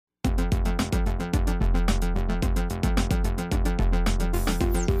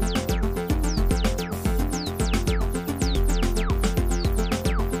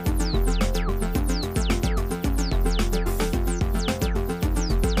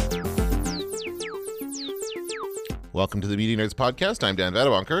Welcome to the Media Nerds Podcast. I'm Dan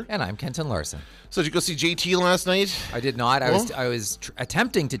Vadebonker. And I'm Kenton Larson. So did you go see JT last night? I did not. I was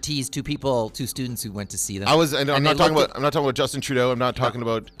attempting to tease two students who went to see them. I'm not talking about Justin Trudeau. I'm not talking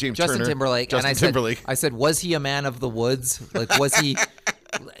about James Justin Turner. Timberlake. Justin Timberlake. I said, was he a man of the woods? Like, was he?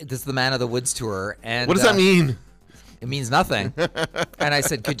 This is the Man of the Woods tour. And what does that mean? It means nothing. And I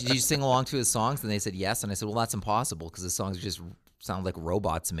said, did you sing along to his songs? And they said yes. And I said, well, that's impossible because his songs just sound like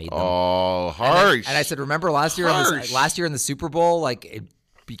robots made them. Oh, harsh. And I said, remember last year in the Super Bowl, like it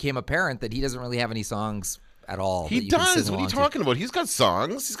became apparent that he doesn't really have any songs at all. He does. What are you talking about? He's got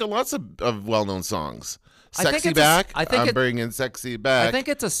songs. He's got lots of well-known songs. Sexy Back. I'm bringing Sexy Back. I think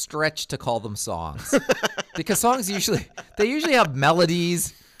it's a stretch to call them songs because songs usually have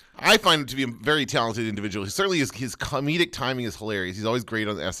melodies. I find him to be a very talented individual. Certainly, his comedic timing is hilarious. He's always great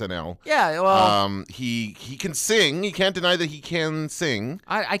on SNL. Yeah, well, he can sing. You can't deny that he can sing.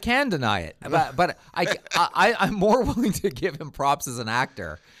 I can deny it, but I'm more willing to give him props as an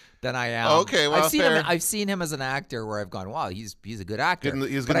actor than I am. Okay, well, I've seen him as an actor where I've gone, wow, he's a good actor.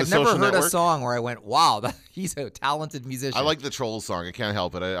 But I've never heard a song where I went, wow, he's a talented musician. I like the Trolls song. I can't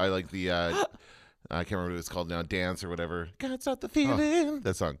help it. I like the. I can't remember what it's called now. Dance or whatever. God's not the feeling. Oh.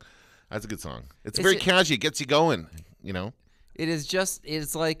 That song. That's a good song. It's very catchy. It gets you going. You know. It is just.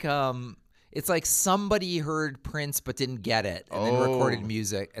 It's like somebody heard Prince but didn't get it, and then recorded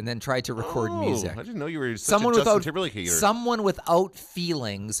music, and then tried to record music. I didn't know you were such a Justin Timberlake hater. Someone without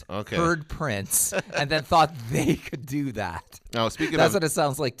feelings heard Prince and then thought they could do that. Now, that's what it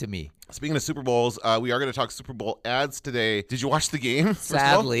sounds like to me. Speaking of Super Bowls, we are going to talk Super Bowl ads today. Did you watch the game?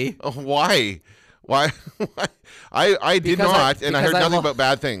 Sadly. Why? Why? I did not, and I heard nothing but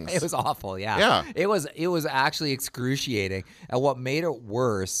bad things. It was awful. Yeah. It was actually excruciating. And what made it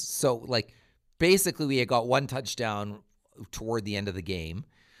worse? So basically, we had got one touchdown toward the end of the game.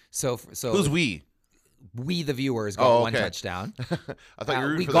 So who's we? We, the viewers, got one touchdown. I thought you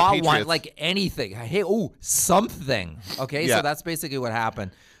were we for got the one, like anything. Hey, something. Okay, yeah. So that's basically what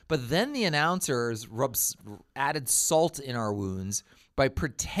happened. But then the announcers added salt in our wounds by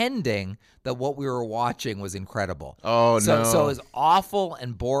pretending that what we were watching was incredible. Oh, no. So it was awful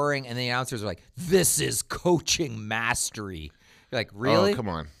and boring, and the announcers were like, this is coaching mastery. You're like, really? Oh, come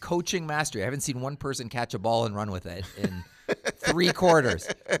on. Coaching mastery. I haven't seen one person catch a ball and run with it in 3 quarters.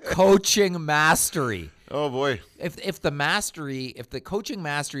 Coaching mastery. Oh, boy. If the coaching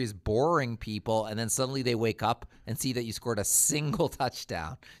mastery is boring people and then suddenly they wake up and see that you scored a single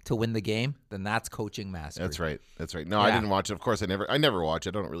touchdown to win the game, then that's coaching mastery. That's right. No, yeah. I didn't watch it. Of course, I never watch it.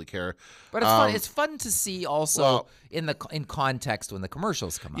 I don't really care. But it's fun. It's fun to see also in context when the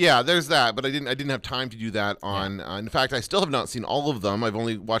commercials come up. Yeah, there's that. But I didn't have time to do that on. Yeah. In fact, I still have not seen all of them. I've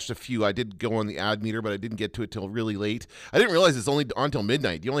only watched a few. I did go on the ad meter, but I didn't get to it till really late. I didn't realize it's only on till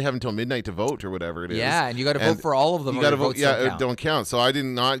midnight. You only have until midnight to vote or whatever it is. Yeah, and you got to vote for all of them. You got to vote. Yeah, it don't count. So I did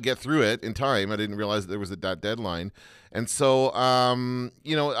not get through it in time. I didn't realize that there was that deadline. And so, some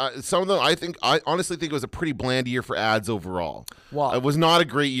of them, I honestly think it was a pretty bland year for ads overall. Well, it was not a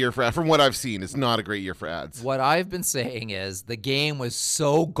great year for ads. From what I've seen, it's not a great year for ads. What I've been saying is the game was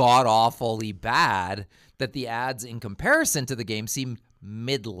so god-awfully bad that the ads in comparison to the game seemed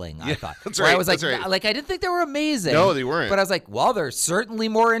middling, I thought. That's right. I was like, I didn't think they were amazing. No, they weren't. But I was like, well, they're certainly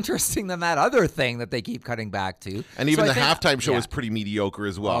more interesting than that other thing that they keep cutting back to. And even the halftime show was pretty mediocre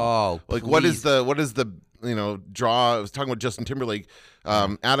as well. Oh, like what is the draw? I was talking about Justin Timberlake.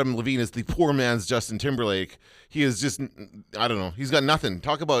 Adam Levine is the poor man's Justin Timberlake. He is just, I don't know. He's got nothing.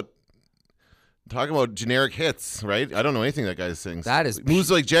 Talk about generic hits, right? I don't know anything that guy sings. That is Moves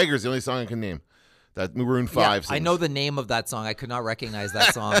Like Jagger is the only song I can name. That Maroon 5 sings. I know the name of that song. I could not recognize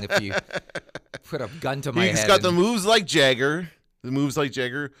that song if you put a gun to my head. He's got the moves like Jagger. The moves like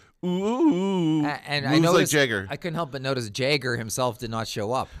Jagger. Ooh. And moves like Jagger. I couldn't help but notice Jagger himself did not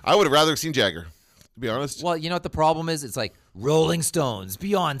show up. I would have rather seen Jagger, to be honest. Well, you know what the problem is? It's like Rolling Stones,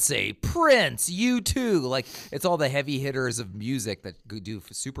 Beyonce, Prince, U2. Like, it's all the heavy hitters of music that do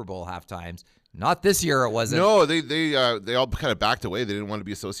for Super Bowl halftimes. Not this year, it wasn't. No, they all kind of backed away. They didn't want to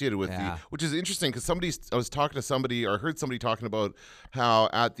be associated with which is interesting because I was talking to somebody or heard somebody talking about how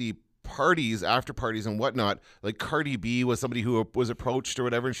at the parties, after parties and whatnot, like Cardi B was somebody who was approached or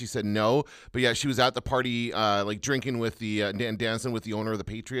whatever, and she said no, but yeah, she was at the party, like drinking with the and dancing with the owner of the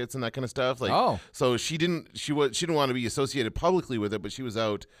Patriots and that kind of stuff. Like, so she didn't want to be associated publicly with it, but she was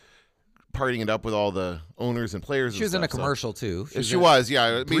out partying it up with all the owners and players. She was in a commercial too. She was,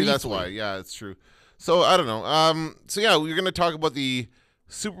 yeah. Maybe that's why. Yeah, it's true. So I don't know. So yeah, we're going to talk about the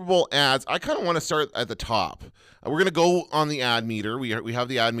Super Bowl ads. I kind of want to start at the top. We're going to go on the ad meter. We have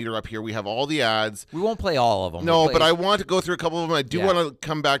the ad meter up here. We have all the ads. We won't play all of them. No, but I want to go through a couple of them. I do want to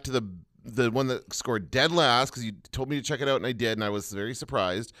come back to the one that scored dead last because you told me to check it out and I did, and I was very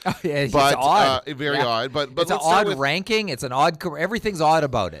surprised. Oh, yeah, but it's odd. Very odd. But it's an odd ranking. It's an odd. Everything's odd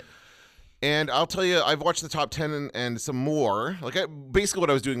about it. And I'll tell you, I've watched the top 10 and some more. Like basically, what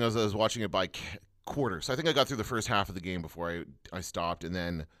I was doing was I was watching it by quarter. So I think I got through the first half of the game before I stopped, and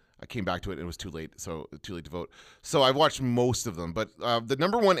then I came back to it and it was too late, so too late to vote. So I've watched most of them, but the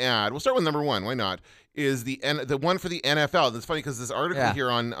number one ad, we'll start with number one, why not, is the one for the NFL. That's funny because this article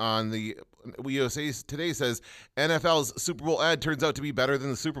here on the USA Today says NFL's Super Bowl ad turns out to be better than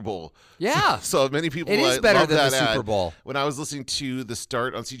the Super Bowl. Yeah. So many people it is better than the ad. Super Bowl. When I was listening to the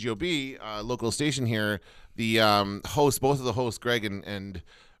start on CJOB, local station here, the host, both of the hosts, Greg and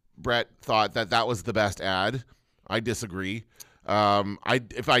Brett, thought that was the best ad. I disagree.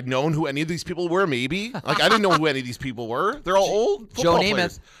 If I'd known who any of these people were, maybe. Like I didn't know who any of these people were. They're all old football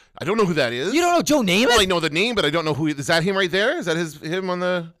players. I don't know who that is. You don't know Joe Namath? Well, I know the name, but I don't know who. Is that him right there? Is that him on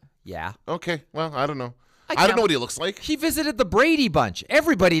the? Yeah. Okay. Well, I don't know. I don't know what he looks like. He visited the Brady Bunch.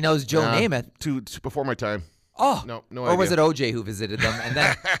 Everybody knows Joe Namath. To before my time. Oh no idea. Or was it OJ who visited them, and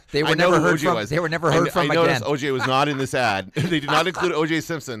then they were never heard from? They were never heard from again. I noticed OJ was not in this ad. They did not include OJ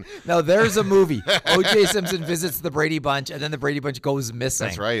Simpson. No, there's a movie. OJ Simpson visits the Brady Bunch, and then the Brady Bunch goes missing.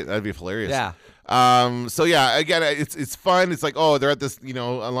 That's right. That'd be hilarious. Yeah. So yeah, again, it's fun. It's like, oh, they're at this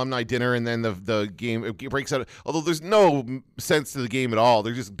alumni dinner, and then the game it breaks out. Although there's no sense to the game at all.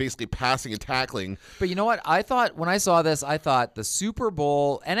 They're just basically passing and tackling. But you know what? I thought when I saw this, I thought the Super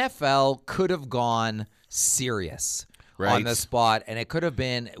Bowl NFL could have gone serious on the spot, and it could have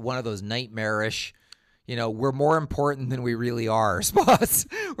been one of those nightmarish, we're more important than we really are spots.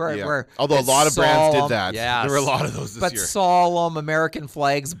 Although a lot of brands did that. Yes. There were a lot of those this year. But solemn, American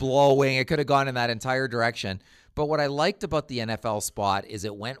flags blowing, it could have gone in that entire direction. But what I liked about the NFL spot is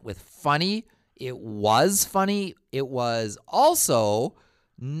it went with funny. It was funny. It was also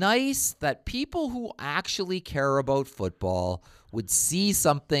nice that people who actually care about football would see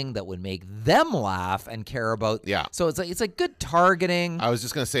something that would make them laugh and care about. Yeah. So it's like good targeting. I was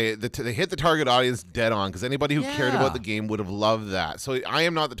just going to say that they hit the target audience dead on because anybody who cared about the game would have loved that. So I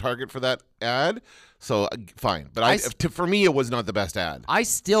am not the target for that ad. So fine. But for me, it was not the best ad. I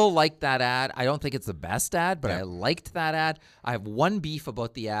still like that ad. I don't think it's the best ad, but I liked that ad. I have one beef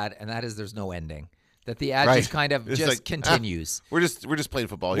about the ad, and that is there's no ending. That the ad just kind of continues. We're just playing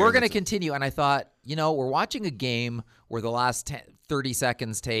football here. We're going to continue. And I thought, we're watching a game where the last 30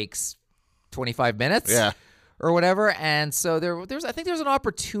 seconds takes 25 minutes or whatever. And so I think there's an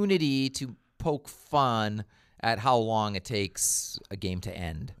opportunity to poke fun at how long it takes a game to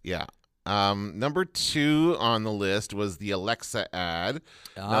end. Yeah. Number 2 on the list was the Alexa ad.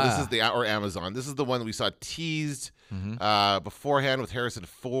 Now this is or Amazon. This is the one that we saw teased beforehand with Harrison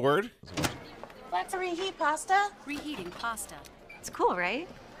Ford. Alexa, reheat pasta. Reheating pasta. It's cool, right?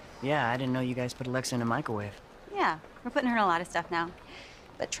 Yeah, I didn't know you guys put Alexa in a microwave. Yeah, we're putting her in a lot of stuff now.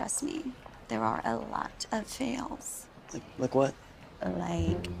 But trust me, there are a lot of fails. Like what?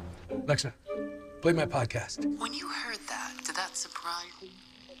 Like... Alexa, play my podcast. When you heard that, did that surprise you?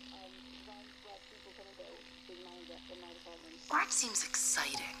 Or it seems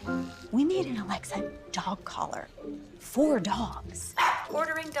exciting. We need an Alexa dog collar. 4 dogs.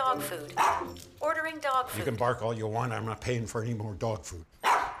 Ordering dog food. Ordering dog food. You can bark all you want. I'm not paying for any more dog food.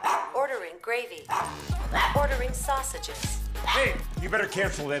 Ordering gravy. Ordering sausages. Hey, you better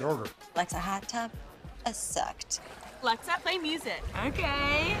cancel that order. Alexa hot tub. Sucked. Alexa, play music.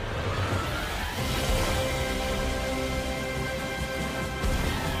 Okay.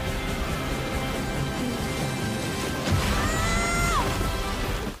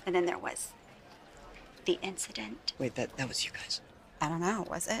 And then there was the incident. Wait, that was you guys? I don't know,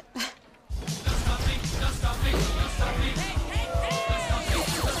 was it?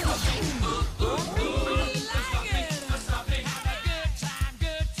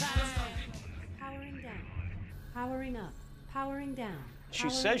 Powering down. Powering up. Powering down. She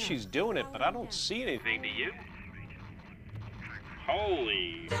says she's doing it, but I don't see anything. Do you?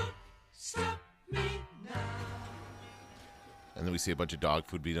 Holy. And then we see a bunch of dog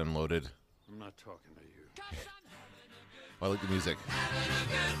food being unloaded. I'm not talking to you. I like the music.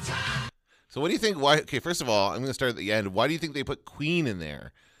 So what do you think? Why? Okay, first of all, I'm going to start at the end. Why do you think they put Queen in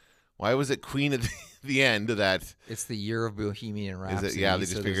there? Why was it Queen at the end of that? It's the year of Bohemian Rhapsody. Is it? Yeah, they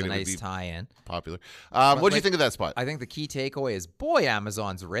just figured a it nice would be tie-in. Popular. What do you think of that spot? I think the key takeaway is, boy,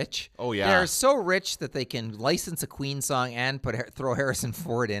 Amazon's rich. Oh, yeah. They're so rich that they can license a Queen song and throw Harrison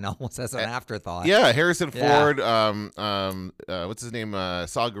Ford in almost as an afterthought. Yeah, Harrison Ford. What's his name?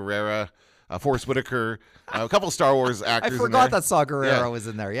 Saw Gerrera. Forrest Whitaker, a couple of Star Wars actors. I forgot in there. that Saw Gerrera was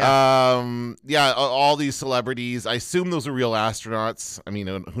in there. Yeah. All these celebrities. I assume those are real astronauts. I mean,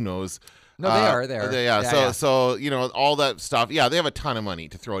 who knows? No, they are. They are. So all that stuff. Yeah, they have a ton of money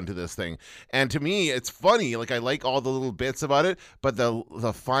to throw into this thing. And to me, it's funny. Like I like all the little bits about it, but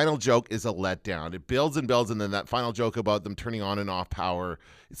the final joke is a letdown. It builds and builds, and then that final joke about them turning on and off power.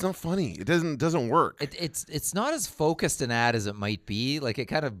 It's not funny. It doesn't work. It's not as focused an ad as it might be. Like it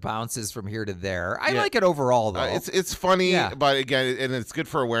kind of bounces from here to there. I like it overall though. It's funny, but again, and it's good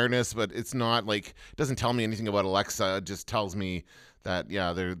for awareness. But it's not like it doesn't tell me anything about Alexa. It just tells me that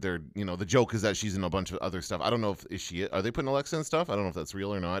they're the joke is that she's in a bunch of other stuff. I don't know if are they putting Alexa in stuff? I don't know if that's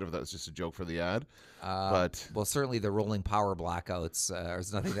real or not. If that's just a joke for the ad. But certainly the rolling power blackouts.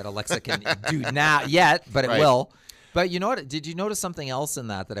 There's nothing that Alexa can do now yet, but it will. But you know what? Did you notice something else in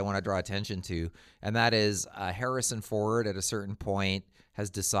that I want to draw attention to? And that is Harrison Ford at a certain point has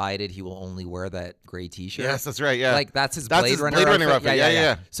decided he will only wear that gray T-shirt. Yes, that's right. Yeah, like that's his Blade Runner outfit.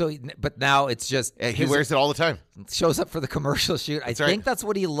 Yeah. So, but now it's just he wears it all the time. Shows up for the commercial shoot. I think that's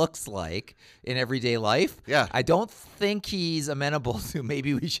what he looks like in everyday life. Yeah. I don't think he's amenable to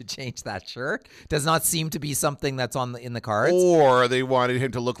maybe we should change that shirt. Does not seem to be something that's in the cards. Or they wanted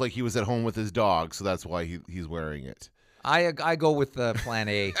him to look like he was at home with his dog, so that's why he's wearing it. I go with plan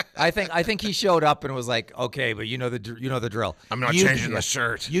A. I think he showed up and was like, okay, but you know the drill. I'm not changing the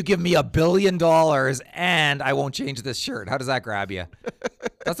shirt. You give me $1 billion and I won't change this shirt. How does that grab you?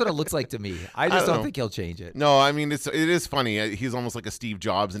 That's what it looks like to me. I just don't think he'll change it. No, I mean it is funny. He's almost like a Steve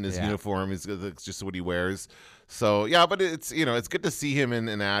Jobs in his uniform. It's just what he wears. So yeah, but it's it's good to see him in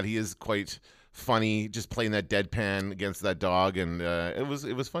an ad. He is quite funny, just playing that deadpan against that dog, and it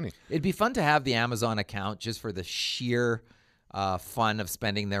was funny. It'd be fun to have the Amazon account just for the sheer fun of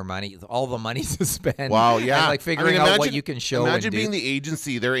spending their money, all the money to spend. Wow, yeah. And like figuring out what you can show. Imagine being the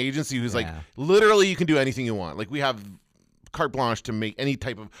agency, their agency, who's like, literally, you can do anything you want. Like we have carte blanche to make any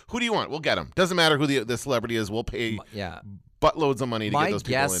type of. Who do you want? We'll get them. Doesn't matter who the celebrity is. We'll pay. Buttloads of money to get those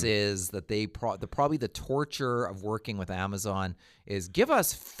people in. My guess is that probably the torture of working with Amazon is give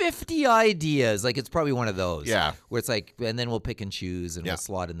us 50 ideas. Like it's probably one of those. Yeah. Where it's like, and then we'll pick and choose and we'll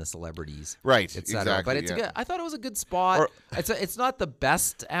slot in the celebrities. Right. Exactly. But it's good. I thought it was a good spot. It's not the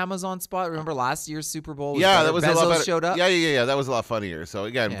best Amazon spot. Remember last year's Super Bowl? That was Bezos a lot better. Showed up. Yeah. That was a lot funnier. So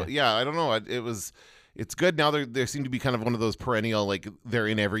again, but I don't know. It's good now. There seem to be kind of one of those perennial, like they're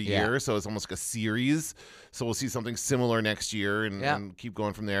in every year, so it's almost like a series. So we'll see something similar next year and keep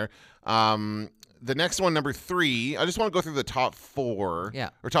going from there. The next one, number 3, I just want to go through the top 4,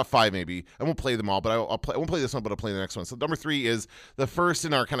 or top 5 maybe. I won't play them all, but I won't play this one, but I'll play the next one. So number 3 is the first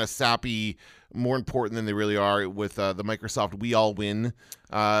in our kind of sappy, more important than they really are with the Microsoft "We All Win"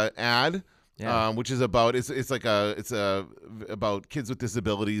 ad. Which is about it's about kids with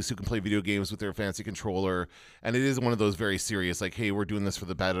disabilities who can play video games with their fancy controller, and it is one of those very serious, like, hey, we're doing this for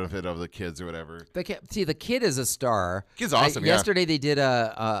the benefit of the kids or whatever. The kid is a star. Kid's awesome. Yesterday they did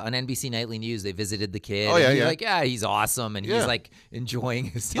on NBC Nightly News. They visited the kid. Oh yeah, like he's awesome, and he's like enjoying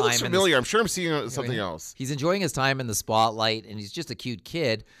his time. He looks familiar. I'm sure I'm seeing something else. He's enjoying his time in the spotlight, and he's just a cute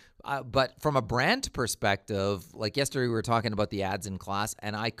kid. But from a brand perspective, like yesterday we were talking about the ads in class,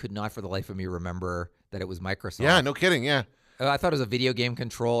 and I could not for the life of me remember that it was Microsoft. Yeah, no kidding, yeah. I thought it was a video game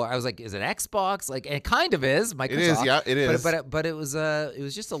controller. I was like, is it Xbox? Like, it kind of is. Microsoft. It is, yeah, it is. But it was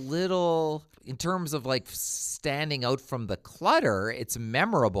just a little, in terms of like standing out from the clutter, it's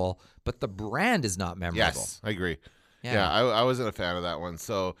memorable, but the brand is not memorable. Yes, I agree. Yeah, I wasn't a fan of that one.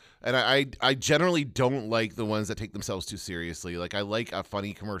 So, and I generally don't like the ones that take themselves too seriously. Like, I like a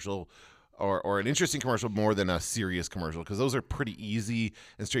funny commercial or an interesting commercial more than a serious commercial, because those are pretty easy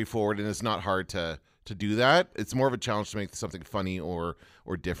and straightforward, and it's not hard to do that. It's more of a challenge to make something funny or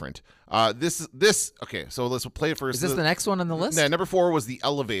different. Okay, so let's play it first. Is this the next one on the list? Yeah, number 4 was the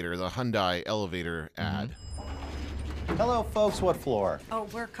Hyundai elevator ad. Hello, folks. What floor? Oh,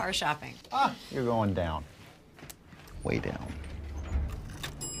 we're car shopping. You're going down. Way down.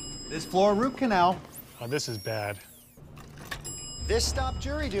 This floor, root canal. Oh, this is bad. This stop,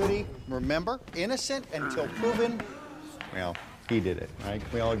 jury duty. Remember, innocent until proven. Well, he did it, right?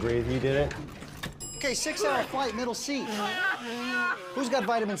 We all agree he did it? Okay, 6-hour flight, middle seat. Who's got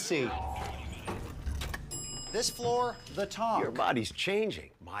vitamin C? This floor, the top. Your body's changing.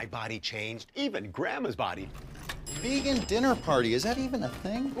 My body changed. Even Grandma's body. Vegan dinner party, is that even a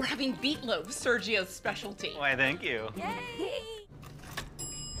thing? We're having meatloaf, Sergio's specialty. Why, thank you. Yay!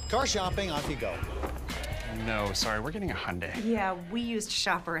 Car shopping, off you go. No, sorry, we're getting a Hyundai. Yeah, we used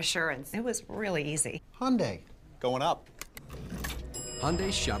Shopper Assurance. It was really easy. Hyundai, going up.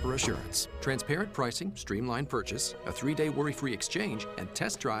 Hyundai Shopper Assurance. Transparent pricing, streamlined purchase, a 3-day worry-free exchange, and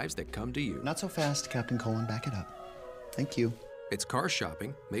test drives that come to you. Not so fast, Captain Colin. Back it up. Thank you. It's car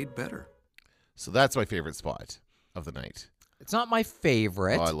shopping made better. So that's my favorite spot of the night. It's not my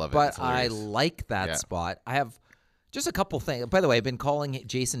favorite. Oh, I love it. But It's I hilarious. like that spot. I have just a couple things. By the way, I've been calling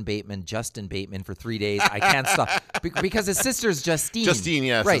Jason Bateman Justin Bateman for 3 days. I can't stop because his sister's Justine. Justine,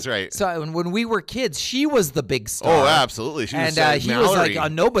 yes, that's right. So when we were kids, she was the big star. Oh, absolutely. She was and he was like Mallory.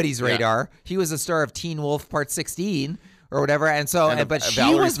 on nobody's radar. He was the star of Teen Wolf Part 16 or whatever. And so, And but she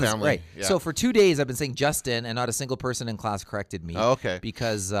Valerie's was the family. right. Yeah. So for 2 days, I've been saying Justin, and not a single person in class corrected me. Oh, okay.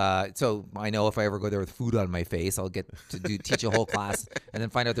 Because so I know if I ever go there with food on my face, I'll get to teach a whole class and then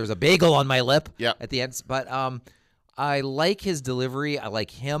find out there's a bagel on my lip at the end. But I like his delivery. I like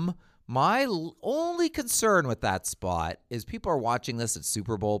him. My only concern with that spot is people are watching this at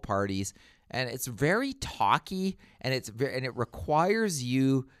Super Bowl parties, and it's very talky, and it requires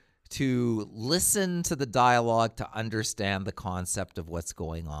you to listen to the dialogue to understand the concept of what's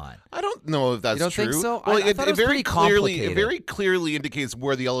going on. I don't know if that's You don't true. think so? Well, I thought it was pretty complicated. It very clearly indicates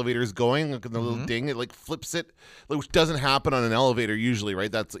where the elevator is going. Look at the little ding. It like flips it, which doesn't happen on an elevator usually,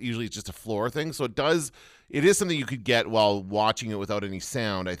 right? That's usually just a floor thing. So it does. It is something you could get while watching it without any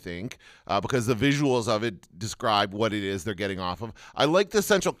sound, I think, because the visuals of it describe what it is they're getting off of. I like the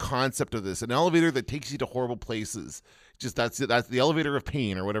central concept of this: an elevator that takes you to horrible places. Just that's the elevator of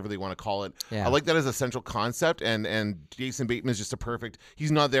pain, or whatever they want to call it. Yeah. I like that as a central concept, and Jason Bateman is just a perfect.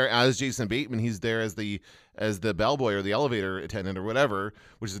 He's not there as Jason Bateman. He's there as the bellboy or the elevator attendant or whatever,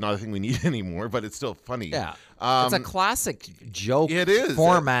 which is not a thing we need anymore. But it's still funny. Yeah, it's a classic joke. It is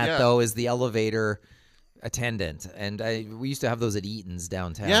format though, is the elevator attendant, and we used to have those at Eaton's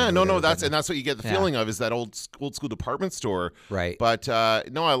downtown. Yeah, no, that's that's what you get the feeling of, is that old school department store. Right. But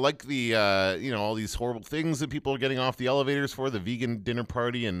no, I like the all these horrible things that people are getting off the elevators for, the vegan dinner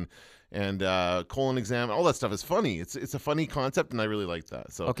party and colon exam, all that stuff is funny. It's a funny concept, and I really like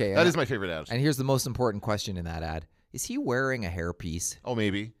that. So that is my favorite ad. And here's the most important question in that ad: is he wearing a hairpiece? Oh,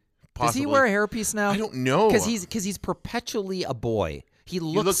 maybe. Possibly. Does he wear a hairpiece now? I don't know. Because he's perpetually a boy. He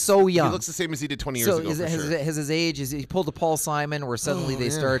looks so young. He looks the same as he did 20 years ago. So his age is he pulled a Paul Simon, where suddenly they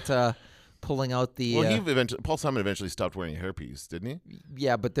start pulling out the. Well, Paul Simon eventually stopped wearing a hairpiece, didn't he?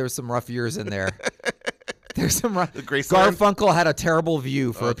 Yeah, but there's some rough years in there. There's some rough. Graceland? Garfunkel had a terrible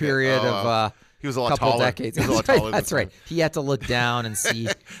view for a period of. He was a lot couple taller. decades. He was a lot taller. That's right. He had to look down and see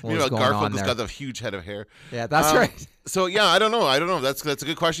what was going on Garfunkel's there. got the huge head of hair. Yeah, that's right. So yeah, I don't know. That's a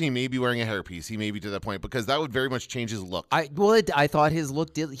good question. He may be wearing a hairpiece. He may be to that point, because that would very much change his look. I thought his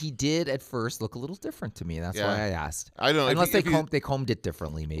look did at first look a little different to me. That's why I asked. I don't know. Unless they combed it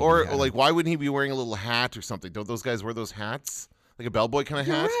differently, maybe. Or like, why wouldn't he be wearing a little hat or something? Don't those guys wear those hats? Like a bellboy kind of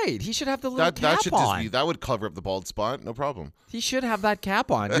hat? You're right. He should have the little cap that should on. that would cover up the bald spot. No problem. He should have that cap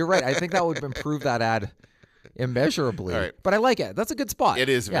on. You're right. I think that would improve that ad immeasurably. All right. But I like it. That's a good spot. It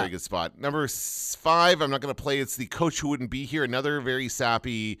is a very good spot. Number 5, I'm not going to play. It's the Coach Who Wouldn't Be Here. Another very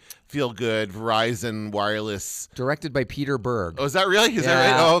sappy, feel-good Verizon wireless. Directed by Peter Berg. Oh, is that really? Is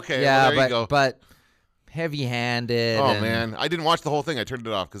that right? Oh, okay. Yeah, well, there you go. but heavy-handed. Oh, man. I didn't watch the whole thing. I turned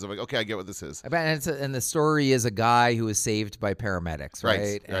it off because I'm like, okay, I get what this is. And the story is a guy who is saved by paramedics,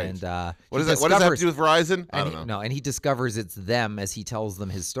 right? Right. And what does that have to do with Verizon? I don't know. No, and he discovers it's them as he tells them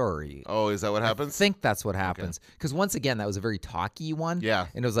his story. Oh, is that what happens? I think that's what happens. Because once again, that was a very talky one. Yeah.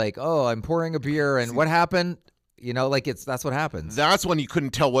 And it was like, oh, I'm pouring a beer, and what happened? You know, like that's what happens. That's when you couldn't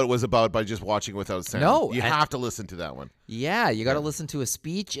tell what it was about by just watching without sound. No, you have to listen to that one. Yeah, you got to listen to a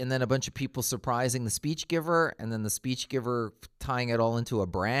speech, and then a bunch of people surprising the speech giver, and then the speech giver tying it all into a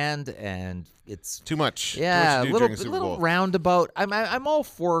brand, and it's too much. Yeah, too much to do a little roundabout. I'm all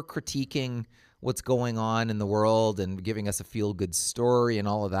for critiquing what's going on in the world and giving us a feel-good story and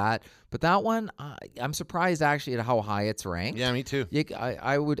all of that. But that one, I'm surprised actually at how high it's ranked. Yeah, me too.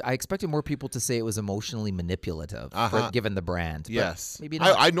 I expected more people to say it was emotionally manipulative, given the brand. Yes, maybe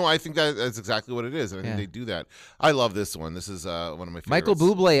not. I know. I think that's exactly what it is. I think they do that. I love this one. This is one of my favorites. Michael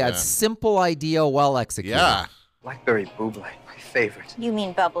Bublé, a simple idea, well executed. Yeah. Blackberry Bublé, my favorite. You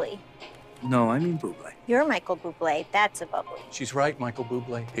mean bubbly. No, I mean Bublé. You're Michael Bublé. That's a bubbly. She's right, Michael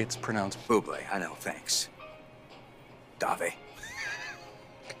Bublé. It's pronounced Bublé. I know, thanks. Dave.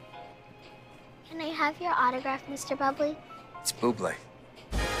 Can I have your autograph, Mr. Bubbly? It's Bublé.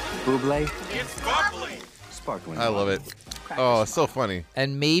 Bublé? It's bubbly. Sparkling. I love it. Oh, so funny.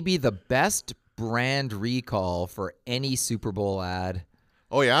 And maybe the best brand recall for any Super Bowl ad.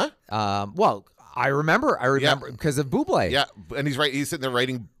 Oh, yeah? Well, I remember because of Bublé. Yeah, and he's sitting there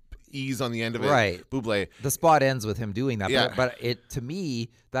writing ease on the end of it. Right. Bublé. The spot ends with him doing that. Yeah. But it, to me,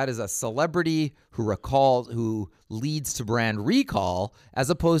 that is a celebrity who leads to brand recall, as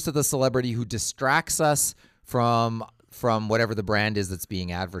opposed to the celebrity who distracts us from whatever the brand is that's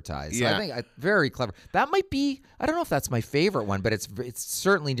being advertised. So I think very clever. That might be, I don't know if that's my favorite one, but it's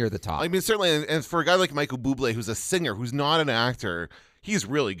certainly near the top. I mean, certainly, and for a guy like Michael Bublé, who's a singer, who's not an actor, he's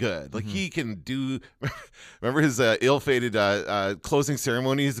really good. Like, he can do. Remember his ill-fated closing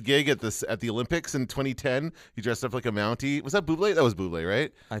ceremonies gig at the Olympics in 2010? He dressed up like a Mountie. Was that Bublé? That was Bublé,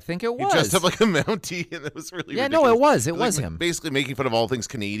 right? I think it was. He dressed up like a Mountie, and it was really ridiculous. No, it was. It was him. Basically making fun of all things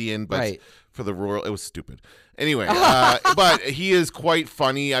Canadian, but Right. for the royal, it was stupid. Anyway, but he is quite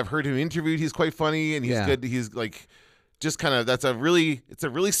funny. I've heard him interviewed. He's quite funny, and he's good. He's like. Just kind of, it's a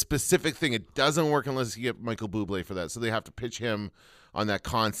really specific thing. It doesn't work unless you get Michael Bublé for that. So they have to pitch him on that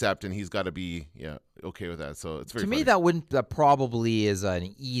concept, and he's got to be okay with that. So it's very funny. To me, that probably is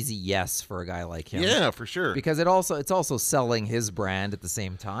an easy yes for a guy like him. Yeah, for sure. Because it's also selling his brand at the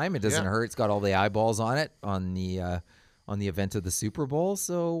same time. It doesn't hurt. It's got all the eyeballs on it on the event of the Super Bowl.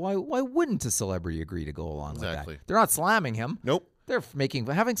 So why wouldn't a celebrity agree to go along with that? They're not slamming him. Nope. They're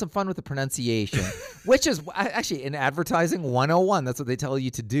having some fun with the pronunciation, which is actually in advertising 101. That's what they tell you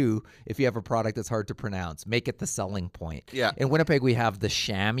to do if you have a product that's hard to pronounce. Make it the selling point. Yeah. In Winnipeg, we have the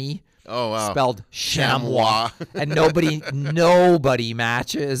chamois. Oh, wow. Spelled chamois. And nobody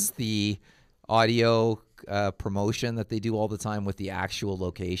matches the audio promotion that they do all the time with the actual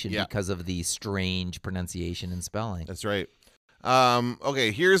location because of the strange pronunciation and spelling. That's right.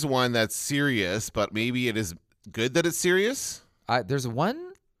 Okay, here's one that's serious, but maybe it is good that it's serious. There's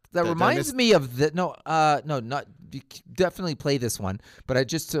one that reminds me of the definitely play this one. But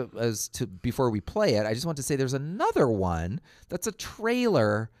before we play it, I just want to say there's another one that's a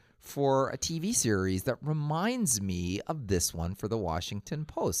trailer for a TV series that reminds me of this one for the Washington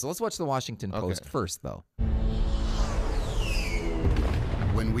Post. So let's watch the Washington Post first, though.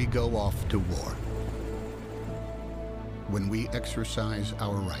 When we go off to war, when we exercise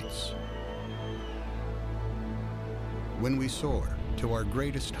our rights, when we soar to our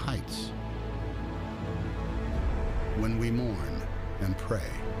greatest heights, when we mourn and pray,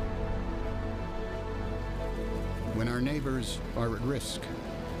 when our neighbors are at risk,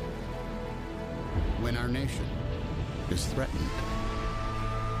 when our nation is threatened,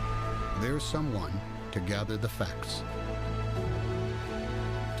 there's someone to gather the facts,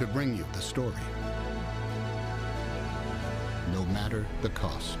 to bring you the story, no matter the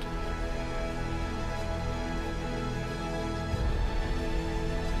cost.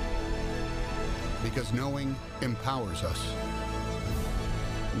 Because knowing empowers us.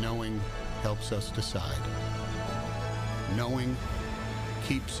 Knowing helps us decide. Knowing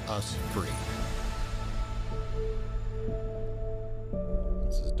keeps us free.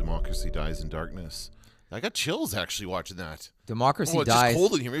 This is Democracy Dies in Darkness. I got chills actually watching that. Democracy it's dies. Just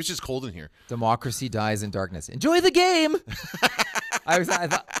cold in here. Maybe it's just cold in here. Democracy dies in darkness. Enjoy the game.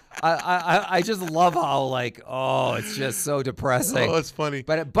 I just love how it's just so depressing. Oh, it's funny.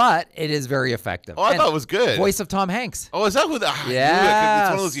 But it is very effective. Oh, I thought it was good. Voice of Tom Hanks. Oh, is that what? Yeah. It's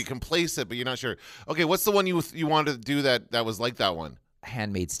one of those you can place it, but you're not sure. Okay, what's the one you wanted to do that was like that one?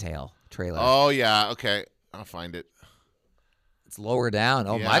 Handmaid's Tale trailer. Oh yeah. Okay, I'll find it. It's lower down.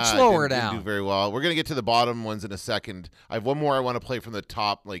 Oh, much lower down. Didn't do very well. We're gonna get to the bottom ones in a second. I have one more I want to play from the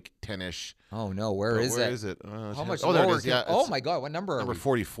top, 10-ish. Oh no, where is it? How much? Oh, there it is. Yeah. Oh my God, what number? Number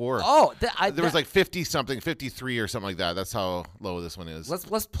 44. Oh, there was 50 something, 53 or something like that. That's how low this one is.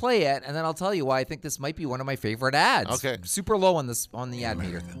 Let's play it, and then I'll tell you why I think this might be one of my favorite ads. Okay. Super low on the ad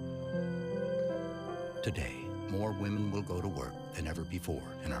meter. Today, more women will go to work than ever before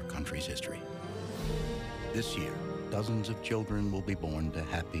in our country's history. This year, dozens of children will be born to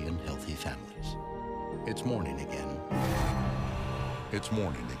happy and healthy families. It's morning again. It's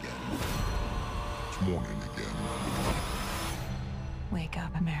morning again. It's morning again. Wake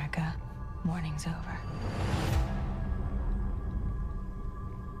up, America. Morning's over.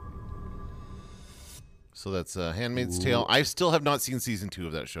 So that's Handmaid's Tale. I still have not seen season 2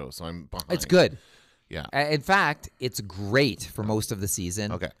 of that show, so I'm behind. It's good. Yeah. In fact, it's great for most of the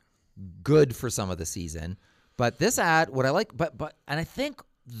season. Okay. Good for some of the season. But this ad, what I like, and I think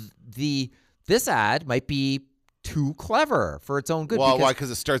this ad might be too clever for its own good. Well, why? Because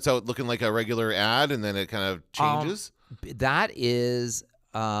it starts out looking like a regular ad, and then it kind of changes? That is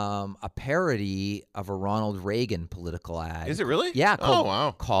a parody of a Ronald Reagan political ad. Is it really? Yeah.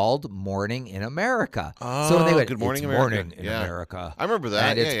 Called Morning in America. Oh, so they went, Good Morning it's America. Morning in America. I remember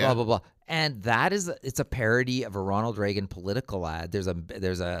that. And it's blah, blah, blah. And it's a parody of a Ronald Reagan political ad. There's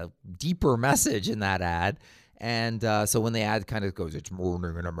a deeper message in that ad. And so when the ad kind of goes, it's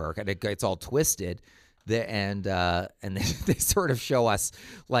morning in America, and it's all twisted, and they sort of show us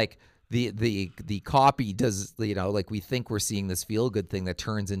like the copy does, like we think we're seeing this feel good thing that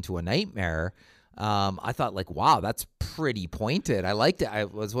turns into a nightmare. I thought like, wow, that's pretty pointed. I liked it.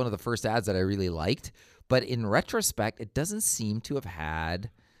 It was one of the first ads that I really liked. But in retrospect, it doesn't seem to have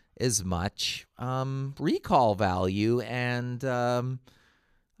had as much recall value, and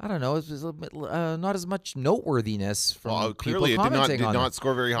I don't know, it was a bit, not as much noteworthiness from clearly people commenting it did not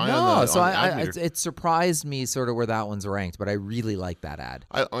score very high on the ad meter. It surprised me sort of where that one's ranked, but I really liked that ad.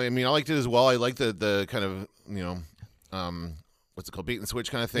 I mean, I liked it as well. I liked the kind of, what's it called, bait and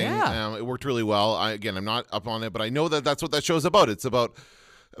switch kind of thing. Yeah. It worked really well. I'm not up on it, but I know that that's what that show's about. It's about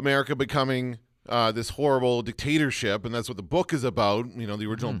America becoming this horrible dictatorship, and that's what the book is about. The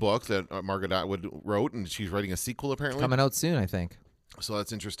original book that Margaret Atwood wrote, and she's writing a sequel apparently. Coming out soon, I think. So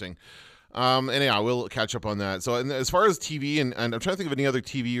that's interesting. Anyhow, we'll catch up on that. So as far as TV, and I'm trying to think of any other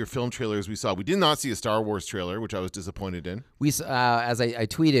TV or film trailers we saw. We did not see a Star Wars trailer, which I was disappointed in. We, as I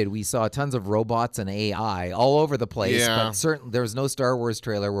tweeted, we saw tons of robots and AI all over the place, but there was no Star Wars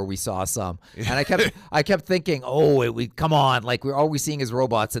trailer where we saw some. And I kept thinking, come on, like all we're seeing is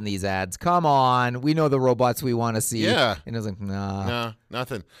robots in these ads. Come on, we know the robots we want to see. Yeah. And it was like, nah.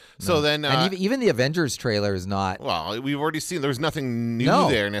 Nothing. No. So then, and even the Avengers trailer is not. Well, we've already seen. There's nothing new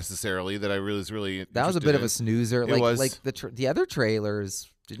there necessarily that I was really. That was a bit of a snoozer. Like the other trailers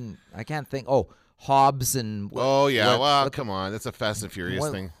didn't. I can't think. Hobbs and. Come on, that's a Fast and Furious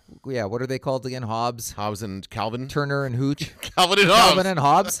thing. Yeah, what are they called again? Hobbs and Calvin. Turner and Hooch. Calvin and Hobbs. Calvin and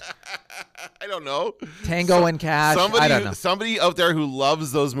Hobbs. I don't know. Tango and Cash. I don't know. Somebody out there who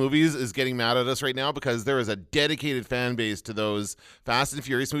loves those movies is getting mad at us right now because there is a dedicated fan base to those Fast and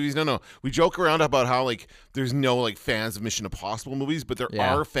Furious movies. No. We joke around about how like there's no like fans of Mission Impossible movies, but there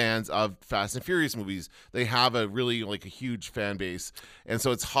are fans of Fast and Furious movies. They have a really like a huge fan base, and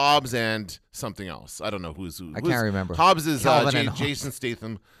so it's Hobbs and something else. I don't know who's who. I can't remember. Hobbs is Jason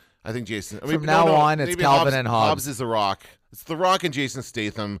Statham. I think Jason. From now on, it's Calvin and Hobbs. Hobbs is The Rock. It's The Rock and Jason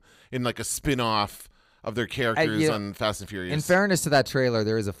Statham in like a spin-off of their characters on Fast and Furious. In fairness to that trailer,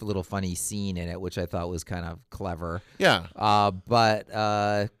 there is a little funny scene in it, which I thought was kind of clever. Yeah. But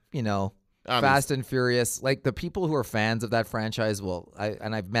Fast and Furious, like the people who are fans of that franchise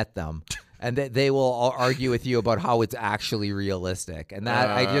and I've met them. And they will all argue with you about how it's actually realistic, and that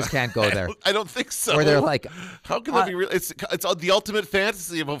I just can't go there. I don't think so. Where they're like, "How can that be real?" It's the ultimate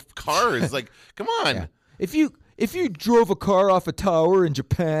fantasy of cars. Like, come on. Yeah. If you drove a car off a tower in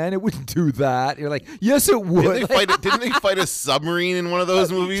Japan, it wouldn't do that. You're like, yes, it would. Didn't they fight a submarine in one of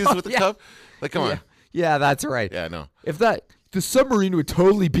those movies with the cup? Like, come on. Yeah, that's right. Yeah, no. The submarine would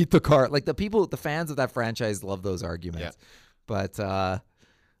totally beat the car. Like the fans of that franchise love those arguments, but.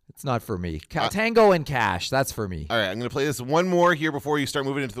 It's not for me. Tango and Cash, that's for me. All right, I'm going to play this one more here before you start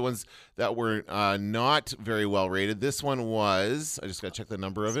moving into the ones that were not very well rated. This one was, I just got to check the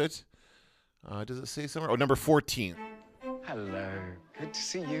number of it. Does it say somewhere? Number 14. Hello. Good to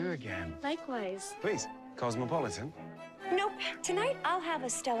see you again. Likewise. Please, Cosmopolitan. Nope. Tonight I'll have a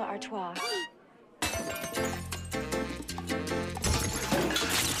Stella Artois.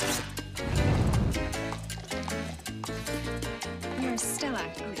 Your Stella,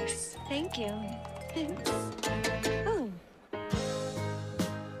 please. Thank you. Thanks. Oh.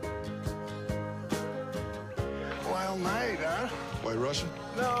 Well, night, huh? White Russian?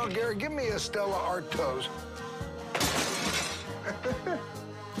 No, Gary, give me a Stella Artois.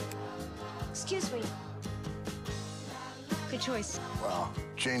 Excuse me. Good choice. Well,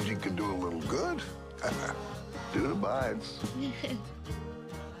 changing could do a little good. Dude abides.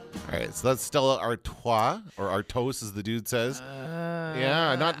 All right, so that's Stella Artois, or Artois, as the dude says.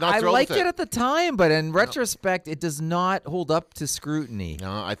 Not I thrilled liked with it at the time, but in retrospect, it does not hold up to scrutiny.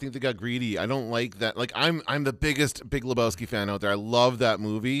 No, I think they got greedy. I don't like that. Like, I'm the biggest Big Lebowski fan out there. I love that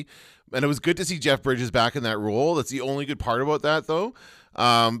movie, and it was good to see Jeff Bridges back in that role. That's the only good part about that, though,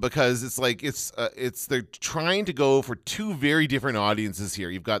 because it's like they're trying to go for two very different audiences here.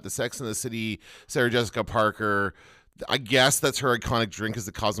 You've got the Sex and the City, Sarah Jessica Parker. I guess that's her iconic drink is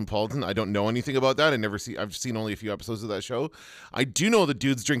the Cosmopolitan. I don't know anything about that. I've seen only a few episodes of that show. I do know the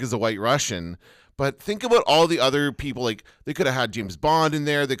dude's drink is a White Russian, but think about all the other people. Like, they could have had James Bond in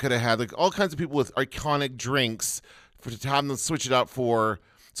there. They could have had like all kinds of people with iconic drinks to have them switch it up for.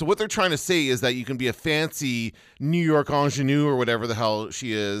 So what they're trying to say is that you can be a fancy New York ingenue or whatever the hell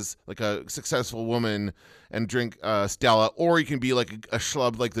she is, like a successful woman, and drink Stella, or you can be like a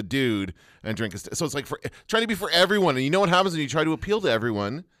schlub like the dude and drink so it's like trying to be for everyone. And you know what happens when you try to appeal to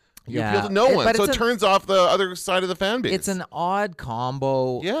everyone? You appeal to no one, so it turns off the other side of the fan base. It's an odd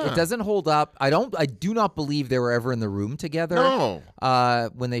combo. Yeah. It doesn't hold up. I do not believe they were ever in the room together. No.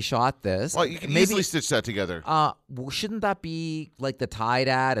 When they shot this. Well, you can easily stitch that together. Shouldn't that be like the Tide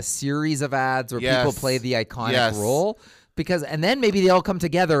ad, a series of ads where people play the iconic role? And then maybe they all come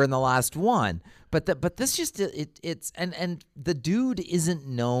together in the last one. But this just it's and the dude isn't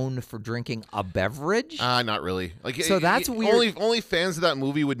known for drinking a beverage. Not really. So that's weird. Only fans of that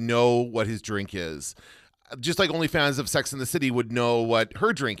movie would know what his drink is. Just like only fans of Sex and the City would know what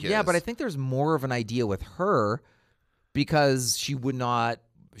her drink is. Yeah, but I think there's more of an idea with her because she's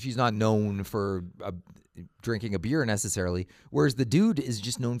not known for drinking a beer necessarily, whereas the dude is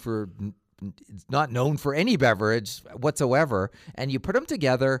just not known for any beverage whatsoever. And you put them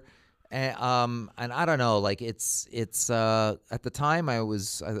together. And I don't know, like it's at the time I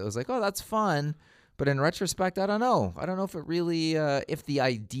was like, oh, that's fun, but in retrospect, I don't know if it really if the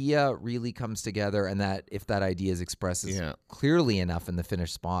idea really comes together and that if that idea is expressed clearly enough in the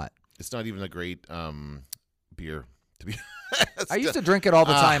finished spot. It's not even a great beer to be. I used to drink it all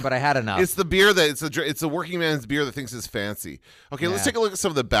the time, but I had enough. It's the beer it's a working man's beer that thinks is fancy. Okay, let's take a look at some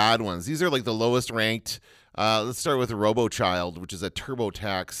of the bad ones. These are like the lowest ranked. Let's start with RoboChild, which is a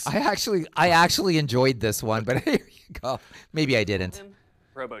TurboTax. I actually enjoyed this one, but here you go. Maybe I didn't.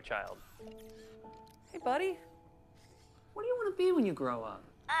 RoboChild. Hey, buddy. What do you want to be when you grow up?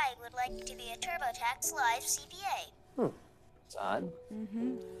 I would like to be a TurboTax Live CPA. It's odd.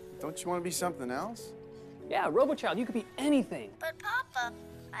 Mm-hmm. Don't you want to be something else? Yeah, RoboChild, you could be anything. But Papa,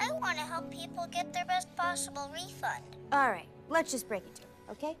 I want to help people get their best possible refund. All right, let's just break it to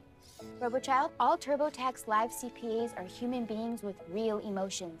her, okay? RoboChild, all TurboTax Live CPAs are human beings with real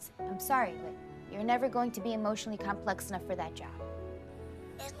emotions. I'm sorry, but you're never going to be emotionally complex enough for that job.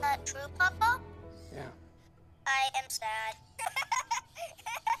 Is that true, Papa? Yeah. I am sad.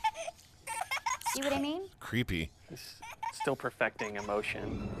 See what I mean? Creepy. Still perfecting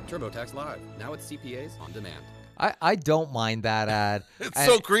emotion. TurboTax Live, now with CPAs on demand. I don't mind that ad. It's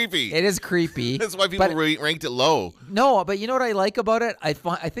so creepy. It is creepy. That's why people ranked it low. No, but you know what I like about it? I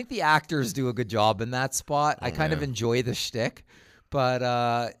think the actors do a good job in that spot. I kind of enjoy the shtick, but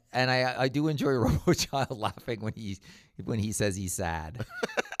and I do enjoy RoboChild laughing when he says he's sad.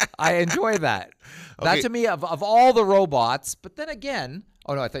 I enjoy that. Okay. That to me of all the robots. But then again,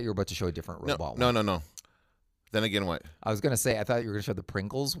 oh no, I thought you were about to show a different robot. No. Then again, what? I was gonna say I thought you were gonna show the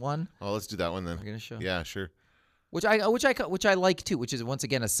Pringles one. Oh, let's do that one then. You're gonna show? Yeah, sure. Which I like too, which is once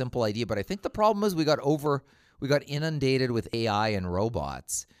again a simple idea, but I think the problem is we got inundated with AI and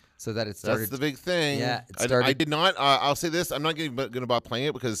robots, so that it started. That's the big thing. Yeah, I did not. I'll say this: I'm not going to bother playing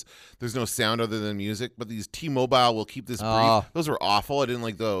it because there's no sound other than music. But these T-Mobile will keep this brief. Those were awful. I didn't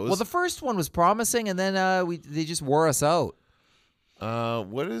like those. Well, the first one was promising, and then they just wore us out.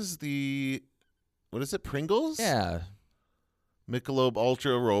 What is it? Pringles? Yeah. Michelob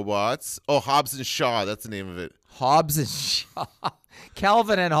Ultra Robots. Oh, Hobbs and Shaw. That's the name of it. Hobbs and Shaw.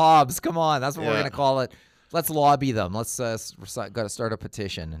 Calvin and Hobbs. Come on. That's what we're going to call it. Let's lobby them. Let's got to start a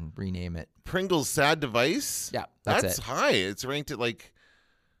petition and rename it. Pringles Sad Device? Yeah, that's it. High. It's ranked at like,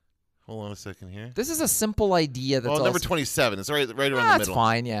 hold on a second here. This is a simple idea. That's number 27. It's right around the middle. That's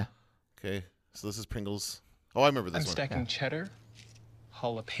fine, yeah. Okay. So this is Pringles. Oh, I remember this one. I'm stacking cheddar,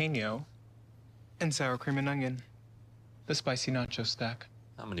 jalapeno, and sour cream and onion. The spicy nacho stack.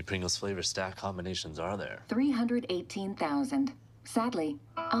 How many Pringles flavor stack combinations are there? 318,000. Sadly,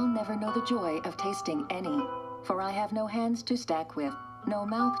 I'll never know the joy of tasting any, for I have no hands to stack with, no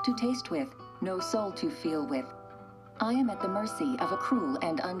mouth to taste with, no soul to feel with. I am at the mercy of a cruel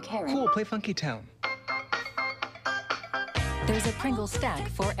and uncaring. Cool, play Funky Town. There's a Pringle stack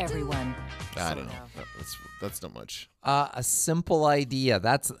for everyone. I don't know. That's not much. A simple idea.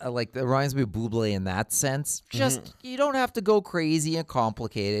 That's like it reminds me of Buble in that sense. Just you don't have to go crazy and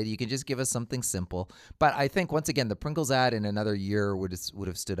complicated. You can just give us something simple. But I think once again, the Pringles ad in another year would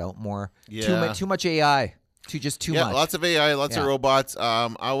have stood out more. Yeah. Too much AI. Too much. Yeah, lots of AI, lots of robots.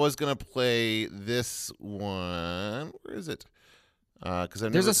 I was gonna play this one. Where is it? Because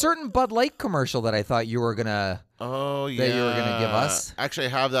there's a certain Bud Light commercial that I thought you were gonna. Oh yeah. That you were gonna give us. Actually, I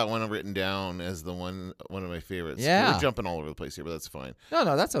have that one written down as one of my favorites. Yeah. We're jumping all over the place here, but that's fine.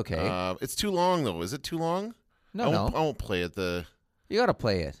 No, that's okay. It's too long though. Is it too long? No. I won't play it. You gotta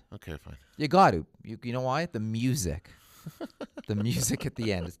play it. Okay, fine. You got to. You know why? The music. The music at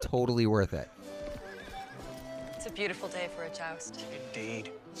the end is totally worth it. It's a beautiful day for a joust.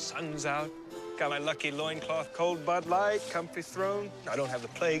 Indeed. Sun's out. Got my lucky loincloth, cold Bud Light, comfy throne. I don't have the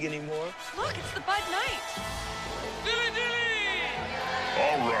plague anymore. Look, it's the Bud Knight. Dilly dilly!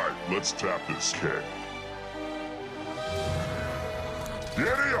 All right, let's tap this keg.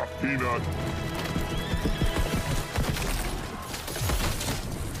 Giddy up, Peanut!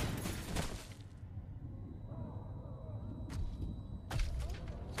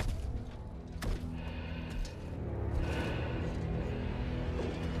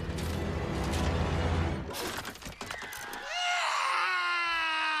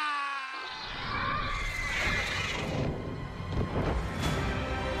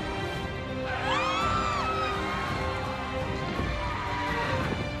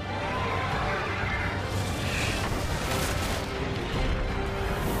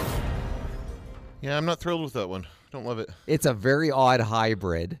 Yeah, I'm not thrilled with that one. Don't love it. It's a very odd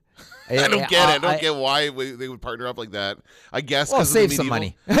hybrid. I don't get it. I don't get why they would partner up like that. I guess well, because save some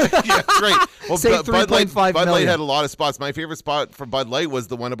money. Yeah, that's right. Well, Save Bud Light million. had a lot of spots. My favorite spot from Bud Light was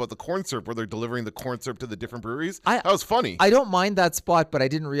the one about the corn syrup, where they're delivering the corn syrup to the different breweries. That was funny. I don't mind that spot, but I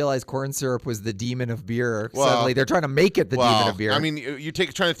didn't realize corn syrup was the demon of beer. Well, suddenly, they're trying to make it the demon of beer. I mean, you're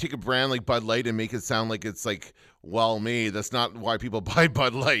trying to take a brand like Bud Light and make it sound like it's like well made. That's not why people buy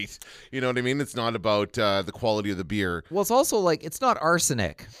Bud Light. You know what I mean? It's not about the quality of the beer. Well, it's also like it's not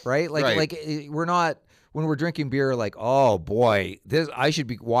arsenic, right? Like we're not when we're drinking beer like, oh boy, this I should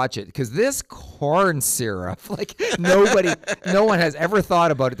be watch it because this corn syrup, like no one has ever thought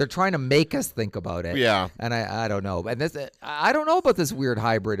about it. They're trying to make us think about it. Yeah, and I don't know, and this I don't know about this weird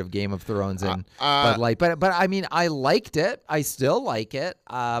hybrid of Game of Thrones and Bud Light, but I mean I liked it. I still like it,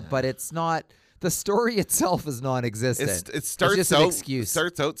 but it's not. The story itself is non-existent. It starts it's just out an excuse.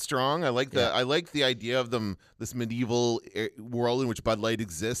 Starts out strong. I like the idea of them this medieval world in which Bud Light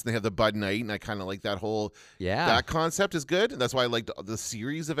exists. And they have the Bud Night, and I kind of like that whole that concept is good. And that's why I liked the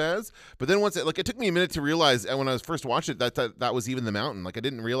series of ads. But then once it took me a minute to realize when I was first watching it that was even the Mountain. Like I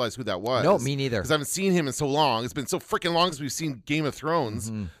didn't realize who that was. No, me neither. Because I haven't seen him in so long. It's been so freaking long since we've seen Game of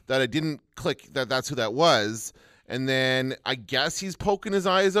Thrones that I didn't click that's who that was. And then I guess he's poking his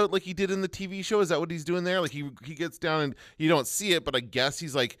eyes out like he did in the TV show. Is that what he's doing there? Like he gets down and you don't see it, but I guess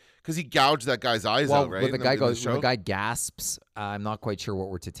he's like because he gouged that guy's eyes out, right? When the guy gasps, I'm not quite sure what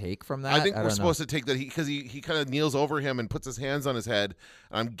we're to take from that. I think we're supposed to take that because he kind of kneels over him and puts his hands on his head.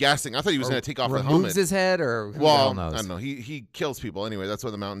 I'm guessing. I thought he was going to take off the helmet. Removes his head, or who the hell knows? I don't know. He kills people anyway. That's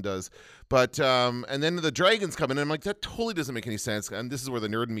what the Mountain does. But and then the dragons come in, and I'm like, that totally doesn't make any sense. And this is where the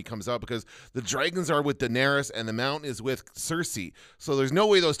nerd in me comes out because the dragons are with Daenerys and the Mountain is with Cersei. So there's no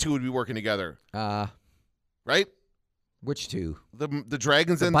way those two would be working together. Right? Which two? The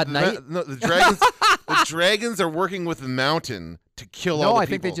dragons and Bud Night? No, the dragons. The dragons are working with the Mountain to kill all the people. No, I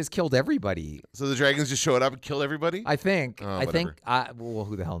think they just killed everybody. So the dragons just showed up and killed everybody? I think. Well,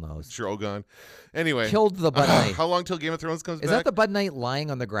 who the hell knows? Drogon. Anyway. Killed the Bud Night. How long till Game of Thrones comes back? Is that the Bud Night lying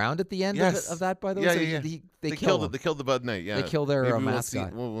on the ground at the end of that, by the way? Yeah. They killed it. They killed the Bud Night, yeah. They killed their Maybe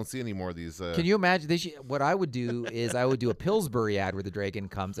mascot. We won't see any more of these. Can you imagine? What I would do is I would do a Pillsbury ad where the dragon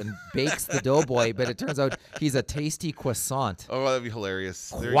comes and bakes the doughboy, but it turns out he's a tasty croissant. Oh, that'd be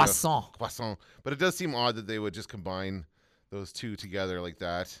hilarious. Croissant. But it does seem odd that they would just combine those two together like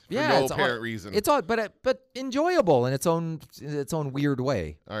that for no apparent reason. It's odd, but enjoyable in its own weird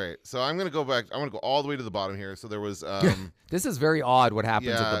way. All right, so I'm gonna go back. I'm gonna go all the way to the bottom here. So there was. This is very odd. What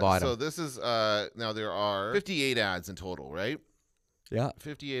happens at the bottom? So this is now there are 58 ads in total, right? Yeah,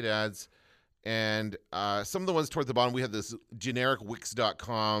 58 ads, and some of the ones toward the bottom we have this generic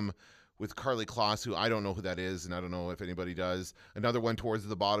Wix.com. With Carly Kloss, who I don't know who that is, and I don't know if anybody does. Another one towards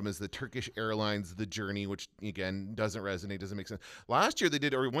the bottom is the Turkish Airlines The Journey, which, again, doesn't resonate, doesn't make sense. Last year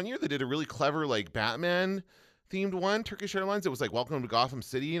one year they did a really clever, like, Batman-themed one, Turkish Airlines. It was like, Welcome to Gotham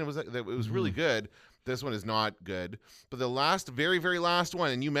City, and it was really good. This one is not good. But the last, very, very last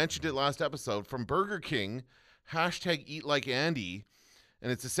one, and you mentioned it last episode, from Burger King, #EatLikeAndy,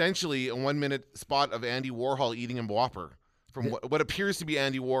 and it's essentially a 1-minute spot of Andy Warhol eating a Whopper. From what appears to be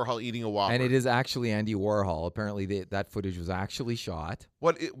Andy Warhol eating a Whopper. And it is actually Andy Warhol. Apparently, that footage was actually shot.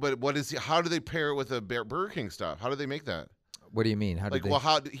 How do they pair it with the Burger King stuff? How do they make that? What do you mean?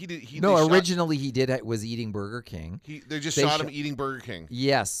 Originally he was eating Burger King. They shot him eating Burger King.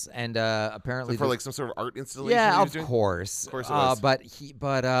 Yes, and apparently for like some sort of art installation. Yeah, of course. Of course it was.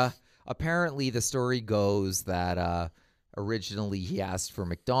 But apparently the story goes that originally he asked for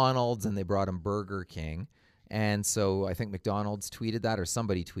McDonald's and they brought him Burger King. And so I think McDonald's tweeted that or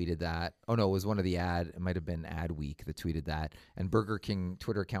somebody tweeted that. Oh, no, it was one of it might have been Adweek that tweeted that. And Burger King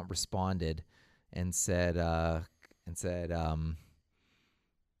Twitter account responded and said, oh,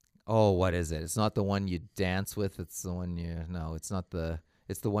 what is it? It's not the one you dance with. It's the one it's not the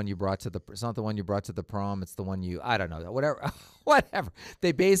one you brought to it's not the one you brought to the prom. It's the one I don't know, whatever.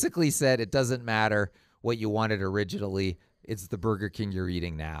 They basically said it doesn't matter what you wanted originally. it's the Burger King you're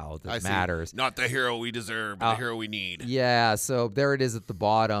eating now that matters. Not the hero we deserve, but the hero we need. Yeah, so there it is at the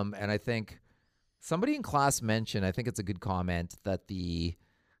bottom. And I think somebody in class mentioned, I think it's a good comment, that the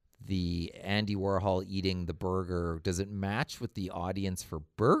Andy Warhol eating the burger, does it match with the audience for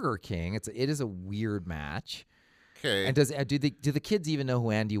Burger King? It is a weird match. Okay. And do the kids even know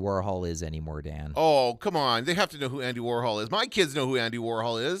who Andy Warhol is anymore, Dan? Oh, come on. They have to know who Andy Warhol is. My kids know who Andy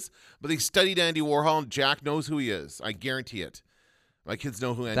Warhol is, but they studied Andy Warhol, and Jack knows who he is. I guarantee it. My kids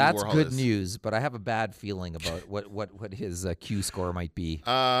know who Andy Warhol is. That's good news, but I have a bad feeling about what his Q score might be.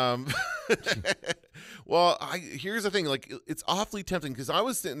 Well, here's the thing. Like, it's awfully tempting because I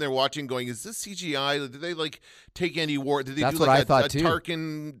was sitting there watching, going, "Is this CGI? Did they like take Andy Warhol? Did they That's do what like I thought a too.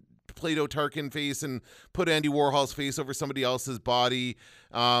 Tarkin, Play-Doh Tarkin face and put Andy Warhol's face over somebody else's body?"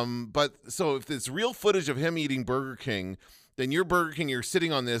 But so if it's real footage of him eating Burger King, then your Burger King, you're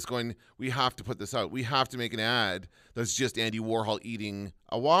sitting on this going, "We have to put this out. We have to make an ad that's just Andy Warhol eating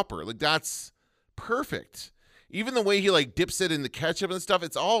a Whopper." Like, that's perfect. Even the way he like dips it in the ketchup and stuff,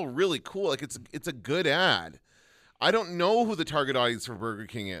 it's all really cool. Like, it's a good ad. I don't know who the target audience for Burger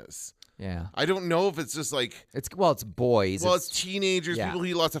King is. Yeah. I don't know if it's just like it's boys. Well, it's teenagers, people who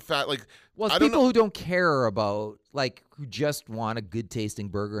eat lots of fat. Like, well, it's people who don't care about, like, who just want a good tasting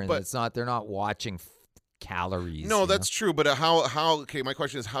burger, and they're not watching calories. No, that's true. But okay, my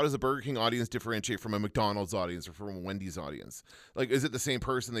question is, how does the Burger King audience differentiate from a McDonald's audience or from a Wendy's audience? Like, is it the same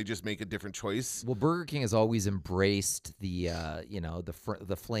person? They just make a different choice? Well, Burger King has always embraced the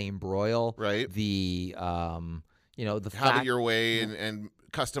flame broil, right? The the have it your way and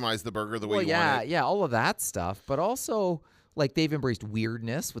customize the burger the way you want it. Yeah, all of that stuff. But also, like, they've embraced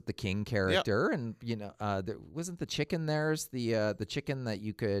weirdness with the King character, and there wasn't the chicken. There's the chicken that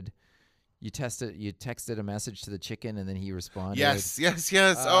you could. You texted a message to the chicken, and then he responded. Yes.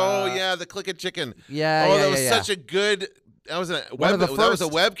 Oh yeah, the Click It Chicken. Yeah. Oh, that was such a good. That was a web. That was a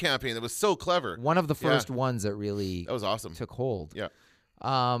web campaign. That was so clever. One of the first ones that really that was awesome. Took hold. Yeah.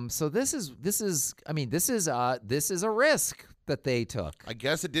 So this is a risk that they took. I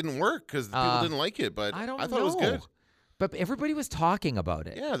guess it didn't work because people didn't like it, but I thought it was good. But everybody was talking about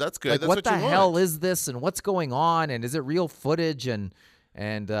it. Yeah, that's good. Like, that's what the hell want. is this, and what's going on, and is it real footage, and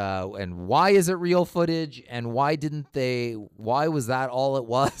why is it real footage, and why was that all it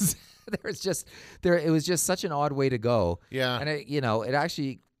was? It was just such an odd way to go. Yeah. And it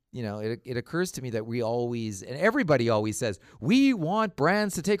actually, it occurs to me that we always, and everybody always says, we want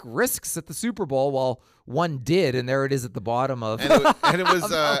brands to take risks at the Super Bowl. Well, one did, and there it is at the bottom of. And it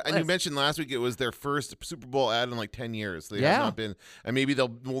was, and you mentioned last week it was their first Super Bowl ad in like 10 years. They have not been, and maybe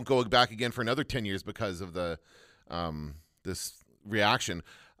won't go back again for another 10 years because of the this reaction.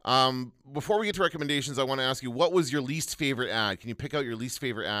 Before we get to recommendations, I want to ask you, what was your least favorite ad? Can you pick out your least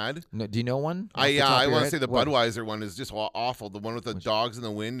favorite ad? No, do you know one? I want to say the Budweiser one is just awful. The one with the dogs in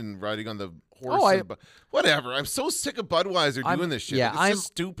the wind and riding on the horse. Whatever. I'm so sick of Budweiser doing this shit. Yeah, it's just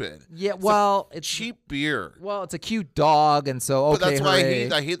stupid. Yeah, it's cheap beer. Well, it's a cute dog, and so okay. But that's why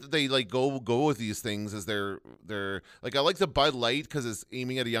I hate that they like go with these things as they're like, I like the Bud Light because it's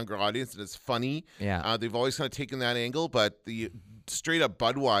aiming at a younger audience and it's funny. Yeah. They've always kind of taken that angle, but the straight up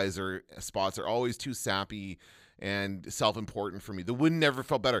Budweiser spots are always too sappy and self-important for me. The win never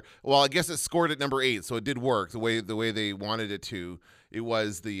felt better. Well, I guess it scored at number 8, so it did work the way they wanted it to. It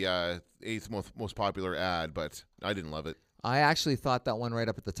was the 8th most popular ad, but I didn't love it. I actually thought that one right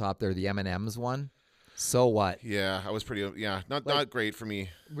up at the top there, the M&M's one. So what? Yeah, I was pretty. Yeah, not great for me.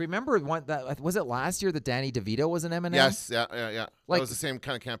 Remember was it last year that Danny DeVito was an M&M? Yes, yeah. Like, that was the same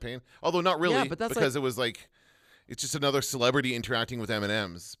kind of campaign, although not really, but that's because it was like. It's just another celebrity interacting with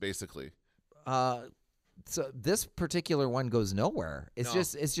M&Ms, basically. So this particular one goes nowhere. It's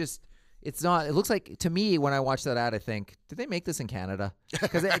not. It looks like, to me, when I watch that ad, I think, did they make this in Canada?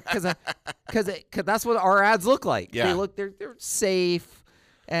 Because that's what our ads look like. Yeah. They're safe.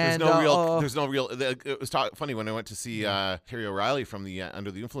 And there's no real. It was funny when I went to see Terry O'Reilly from the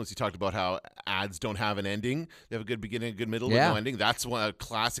Under the Influence. He talked about how ads don't have an ending. They have a good beginning, a good middle, and no ending. That's a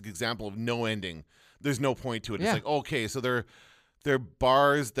classic example of no ending. There's no point to it. It's like, okay, so they're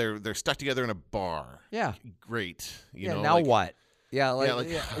bars. They're stuck together in a bar. Yeah, great. Now what? Yeah,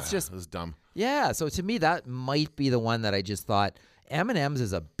 it's just it was dumb. Yeah, so to me that might be the one that I just thought. M&M's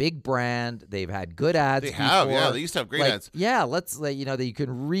is a big brand. They've had good ads. They have, yeah. They used to have great ads. Yeah, let's that you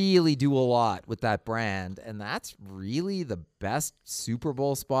can really do a lot with that brand, and that's really the best Super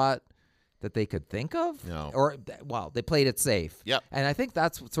Bowl spot that they could think of. No. Or, well, they played it safe. Yep. And I think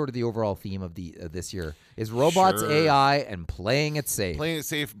that's sort of the overall theme of this year is robots, Sure. AI, and playing it safe. Playing it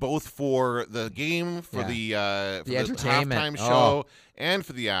safe both for the game, for the entertainment halftime show, and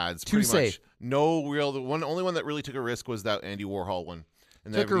for the ads. Too pretty safe. Much. No real. The only one that really took a risk was that Andy Warhol one.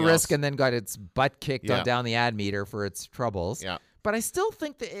 And Took a risk and then got its butt kicked down the ad meter for its troubles. Yeah. But I still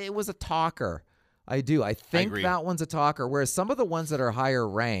think that it was a talker. I do. I think that one's a talker. Whereas some of the ones that are higher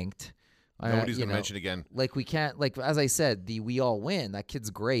ranked, nobody's going to mention again. Like we can't. Like as I said, the We All Win. That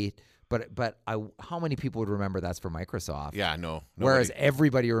kid's great. But how many people would remember that's for Microsoft? Yeah, no. Nobody. Whereas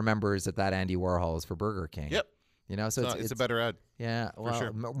everybody remembers that Andy Warhol is for Burger King. Yep. You know, so it's a better ad. Yeah, for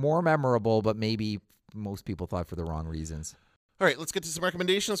sure. More memorable, but maybe most people thought for the wrong reasons. All right, let's get to some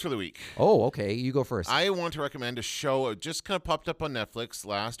recommendations for the week. Oh, okay. You go first. I want to recommend a show that just kind of popped up on Netflix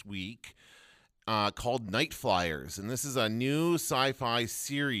last week called Night Flyers. And this is a new sci-fi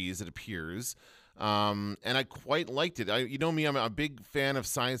series, it appears. And I quite liked it. You know me, I'm a big fan of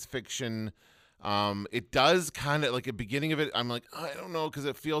science fiction. It does kind of, like, the beginning of it, I'm like, I don't know, because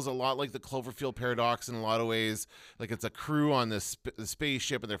it feels a lot like the Cloverfield Paradox in a lot of ways. Like, it's a crew on this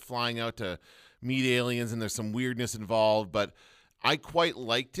spaceship, and they're flying out to meet aliens, and there's some weirdness involved, but I quite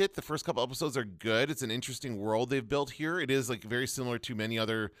liked it. The first couple episodes are good. It's an interesting world they've built here. It is, like, very similar to many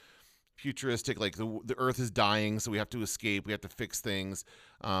other futuristic, like the Earth is dying, so we have to escape. We have to fix things.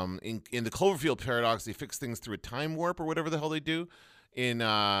 In the Cloverfield Paradox, they fix things through a time warp or whatever the hell they do. In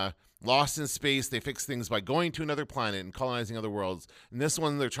Lost in Space, they fix things by going to another planet and colonizing other worlds. In this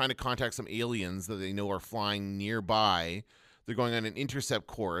one, they're trying to contact some aliens that they know are flying nearby. They're going on an intercept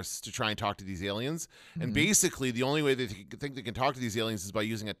course to try and talk to these aliens. Mm-hmm. And basically, the only way they think they can talk to these aliens is by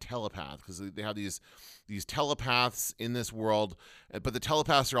using a telepath, because they have these telepaths in this world. But the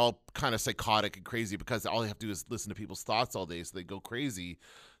telepaths are all kind of psychotic and crazy because all they have to do is listen to people's thoughts all day, so they go crazy.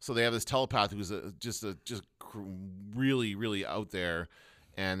 So they have this telepath who's just really, really out there.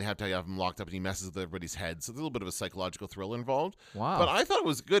 And they have to have him locked up, and he messes with everybody's head. So there's a little bit of a psychological thriller involved. Wow. But I thought it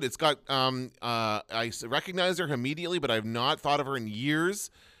was good. It's got, I recognized her immediately, but I've not thought of her in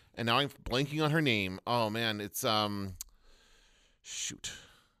years. And now I'm blanking on her name. Oh, man. It's,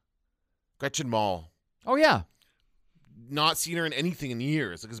 Gretchen Mol. Oh, yeah. Not seen her in anything in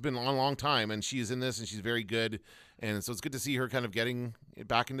years. Like, it's been a long, long time, and she's in this, and she's very good. And so it's good to see her kind of getting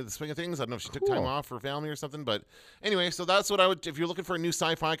back into the swing of things. I don't know if she took time off for family or something, but anyway, so that's what I would, if you're looking for a new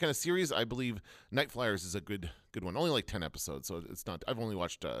sci-fi kind of series, I believe Night Flyers is a good one. Only like 10 episodes, so it's not, I've only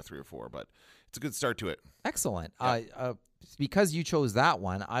watched 3 or 4, but it's a good start to it. Excellent. Yeah. Because you chose that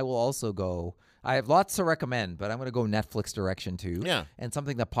one, I will also go, I have lots to recommend, but I'm going to go Netflix direction too. Yeah. And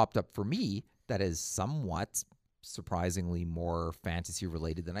something that popped up for me that is somewhat surprisingly more fantasy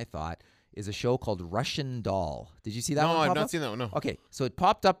related than I thought is a show called Russian Doll. Did you see that one? No, I've pop not up? seen that one, no. Okay, so it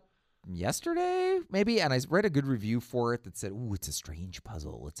popped up yesterday, maybe, and I read a good review for it that said, ooh, it's a strange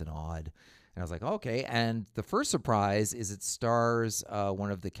puzzle. It's an odd. And I was like, okay. And the first surprise is it stars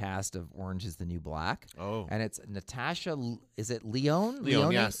one of the cast of Orange is the New Black. Oh. And it's Natasha, is it Leone?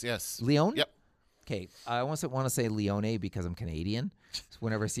 Leone, yes. Leone? Yep. Okay, I want to say Leone because I'm Canadian. So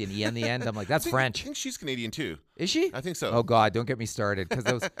whenever I see an E on the end, I'm like, that's French. I think she's Canadian too. Is she? I think so. Oh, God, don't get me started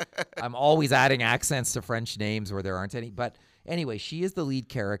because I'm always adding accents to French names where there aren't any. But anyway, she is the lead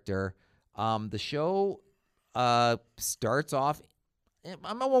character. The show starts off,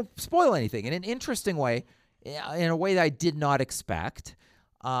 I won't spoil anything, in an interesting way, in a way that I did not expect,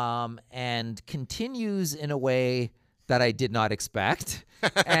 and continues in a way that I did not expect,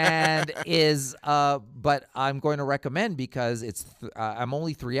 and is, but I'm going to recommend because it's, I'm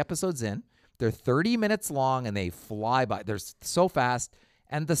only 3 episodes in. They're 30 minutes long and they fly by. They're so fast.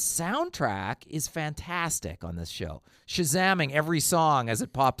 And the soundtrack is fantastic on this show. Shazamming every song as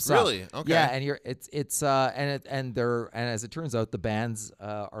it pops up. Really? Okay. Yeah, and and as it turns out, the bands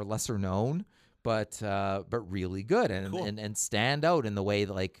are lesser known, but really good and, Cool. and stand out in the way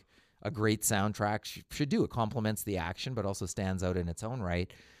that, like, a great soundtrack should do. It complements the action, but also stands out in its own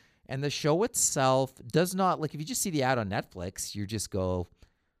right. And the show itself does not, like, if you just see the ad on Netflix, you just go,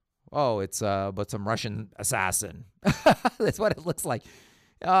 oh, it's about some Russian assassin. That's what it looks like.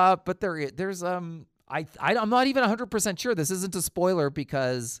 But there's I'm not even 100% sure. This isn't a spoiler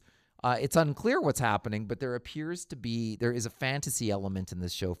because it's unclear what's happening, but there is a fantasy element in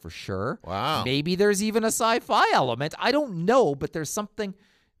this show for sure. Wow. Maybe there's even a sci-fi element. I don't know, but there's something.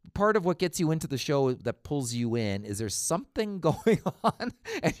 Part of what gets you into the show that pulls you in is there's something going on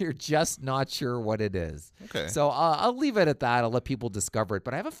and you're just not sure what it is. Okay. So I'll leave it at that. I'll let people discover it.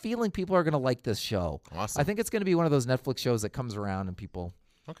 But I have a feeling people are going to like this show. Awesome. I think it's going to be one of those Netflix shows that comes around and people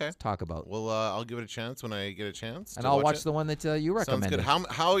Okay. talk about. Well, I'll give it a chance when I get a chance. And to I'll watch it. the one that you recommended. Sounds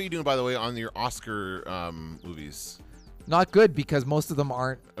good. How are you doing, by the way, on your Oscar movies? Not good because most of them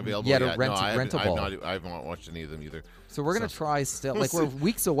aren't Available yet yet. rentable. I haven't watched any of them either. So we're going to try still. Like, we're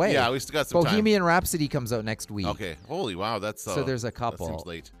weeks away. Yeah, we still got some Bohemian Rhapsody comes out next week. Okay. Holy wow, that's so there's a couple. That seems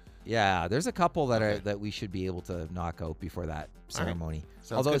late. Yeah, there's a couple that are that we should be able to knock out before that ceremony.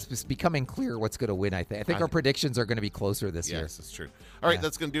 Sounds Although good. it's becoming clear what's going to win. I think our predictions are going to be closer this year. Yes, that's true. All right,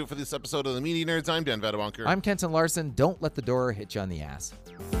 that's going to do it for this episode of the Media Nerds. I'm Dan Vadabonker. I'm Kenton Larson. Don't let the door hit you on the ass.